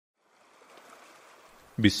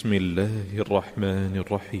بسم الله الرحمن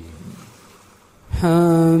الرحيم.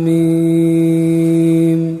 حميم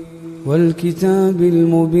والكتاب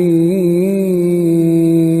المبين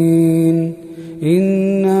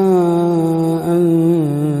إنا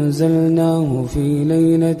أنزلناه في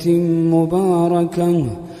ليلة مباركة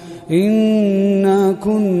إنا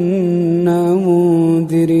كنا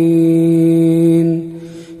منذرين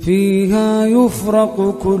فيها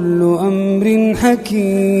يفرق كل أمر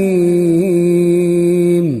حكيم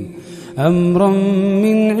أمرا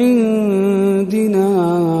من عندنا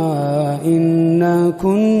إنا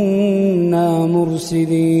كنا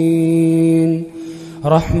مرسلين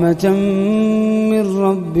رحمة من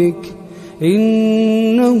ربك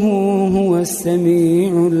إنه هو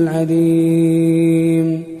السميع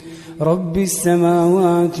العليم رب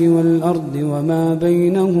السماوات والأرض وما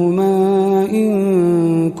بينهما إن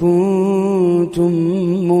كنتم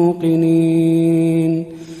موقنين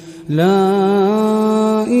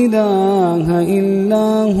لا إله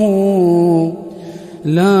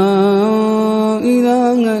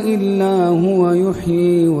إلا هو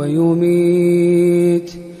يحيي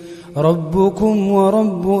ويميت ربكم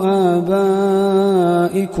ورب آبائكم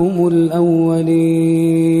الأولين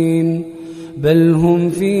بل هم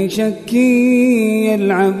في شك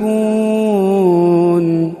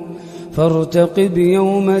يلعبون فارتقب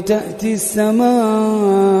يوم تأتي السماء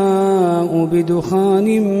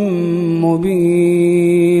بدخان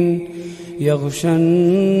مبين يغشى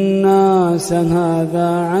الناس هذا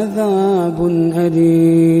عذاب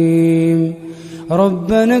أليم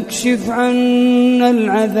ربنا اكشف عنا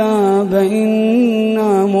العذاب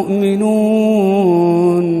إنا مؤمنون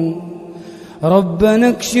ربنا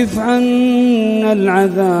اكشف عنا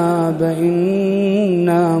العذاب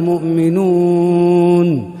إنا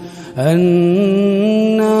مؤمنون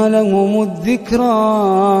أنى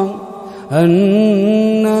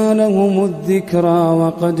لهم الذكرى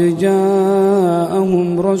وقد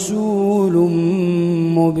جاءهم رسول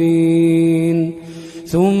مبين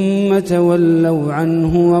ثم تولوا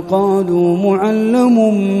عنه وقالوا معلم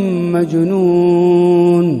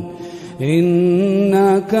مجنون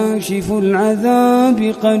إنا كاشف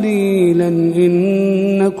العذاب قليلا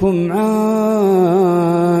إنكم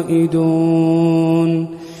عائدون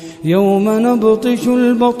يوم نبطش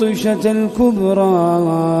البطشة الكبرى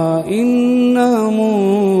إنا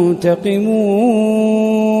منتقمون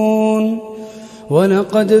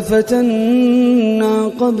ولقد فتنا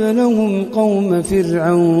قبلهم قوم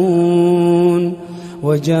فرعون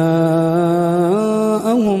وجاءهم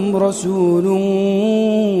رسول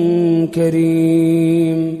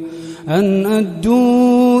كريم أن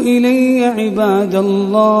أدوا إلي عباد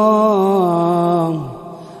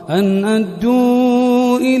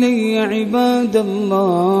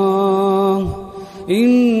الله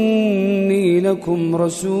إني لكم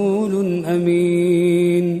رسول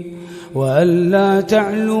أمين وألا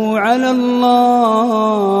تعلوا على الله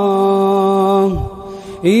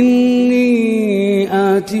إني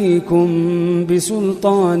آتيكم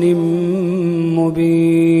بسلطان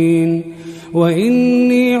مبين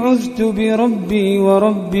وإني عذت بربي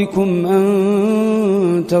وربكم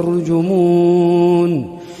أن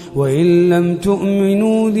ترجمون وإن لم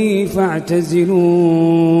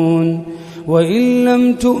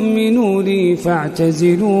تؤمنوا لي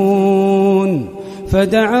فاعتزلون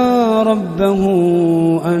فدعا ربه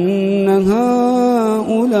أن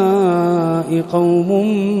هؤلاء قوم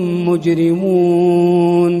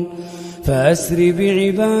مجرمون فأسر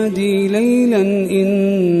بعبادي ليلا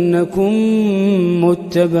إنكم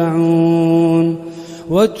متبعون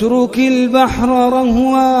واترك البحر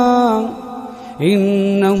رهوا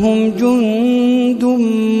إنهم جند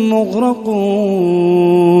مغرقون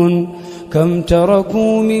كم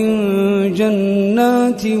تركوا من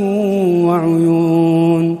جنات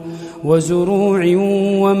وعيون وزروع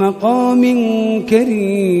ومقام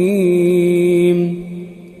كريم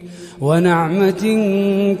ونعمة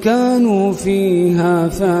كانوا فيها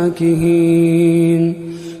فاكهين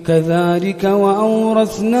كذلك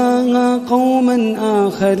وأورثناها قوما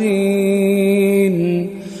آخرين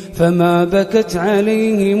فما بكت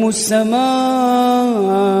عليهم السماء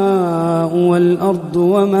والأرض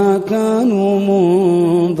وما كانوا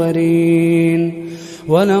منظرين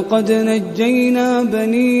ولقد نجينا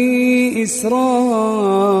بني إسرائيل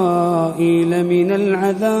من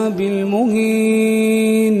العذاب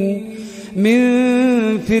المهين من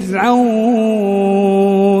فرعون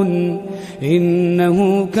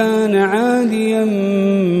إنه كان عاليا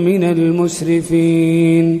من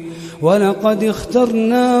المسرفين ولقد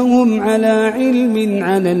اخترناهم على علم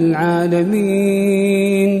على العالمين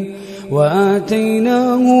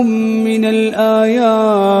وآتيناهم من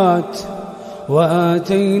الآيات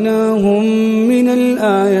وآتيناهم من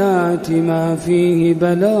الآيات ما فيه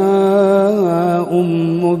بلاء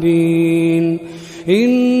مبين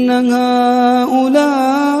إن هؤلاء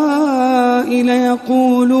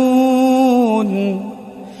ليقولون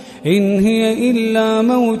إن هي إلا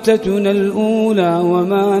موتتنا الأولى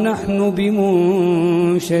وما نحن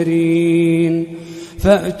بمنشرين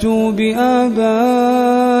فأتوا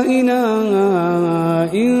بآبائنا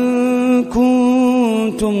إن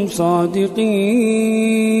كنتم صادقين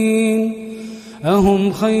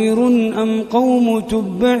أهم خير أم قوم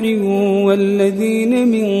تبع والذين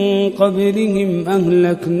من قبلهم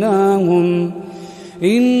أهلكناهم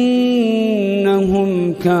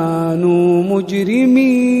إنهم كانوا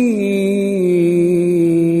مجرمين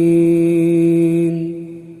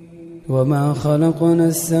وما خلقنا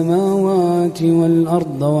السماوات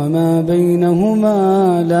والأرض وما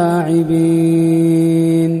بينهما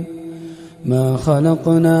لاعبين ما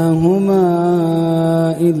خلقناهما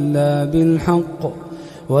إلا بالحق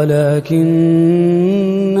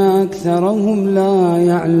ولكن أكثرهم لا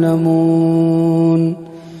يعلمون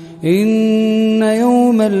إن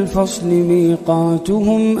يوم الفصل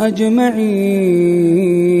ميقاتهم أجمعين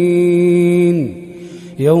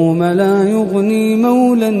يوم لا يغني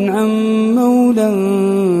مولا عن مولا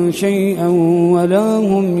شيئا ولا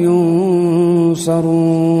هم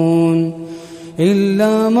ينصرون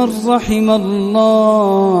إلا من رحم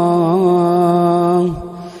الله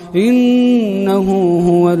إنه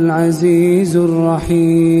هو العزيز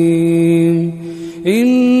الرحيم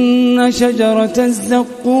إن شجرة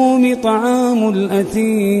الزقوم طعام الأثيم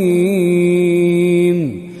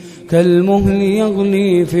كالمهل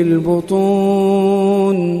يغلي في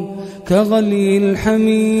البطون كغلي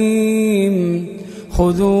الحميم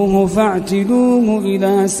خذوه فاعتلوه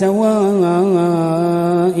إلى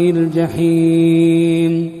سواء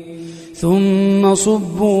الجحيم ثم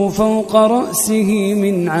صبوا فوق رأسه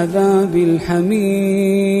من عذاب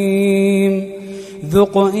الحميم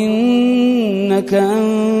ذق إنك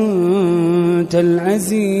أنت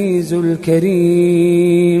العزيز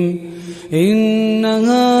الكريم إن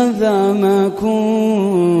هذا ما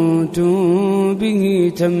كنتم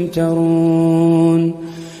به تمترون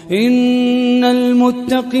إن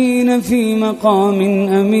المتقين في مقام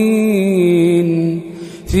أمين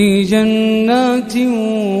في جنات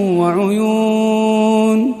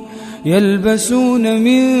وعيون يلبسون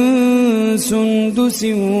من سندس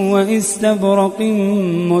وإستبرق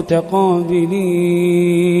متقابلين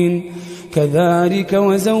كذلك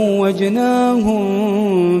وزوجناهم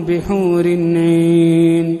بحور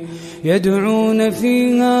عين يدعون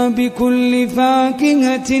فيها بكل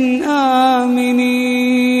فاكهة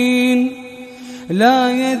آمنين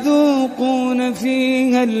لا يذوقون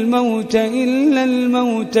فيها الموت إلا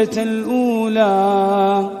الموتة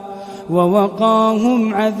الأولى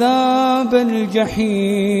ووقاهم عذاب الجحيم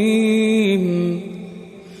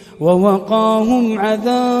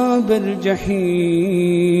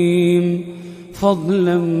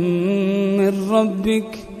فضلا من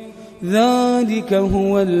ربك ذلك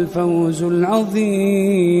هو الفوز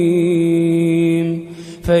العظيم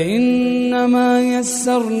فإنما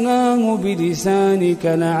يسرناه بلسانك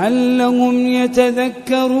لعلهم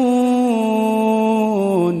يتذكرون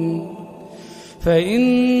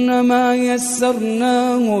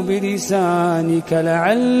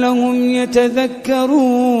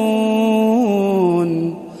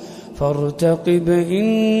فارتقب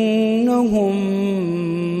إنهم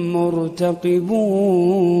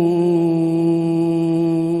مرتقبون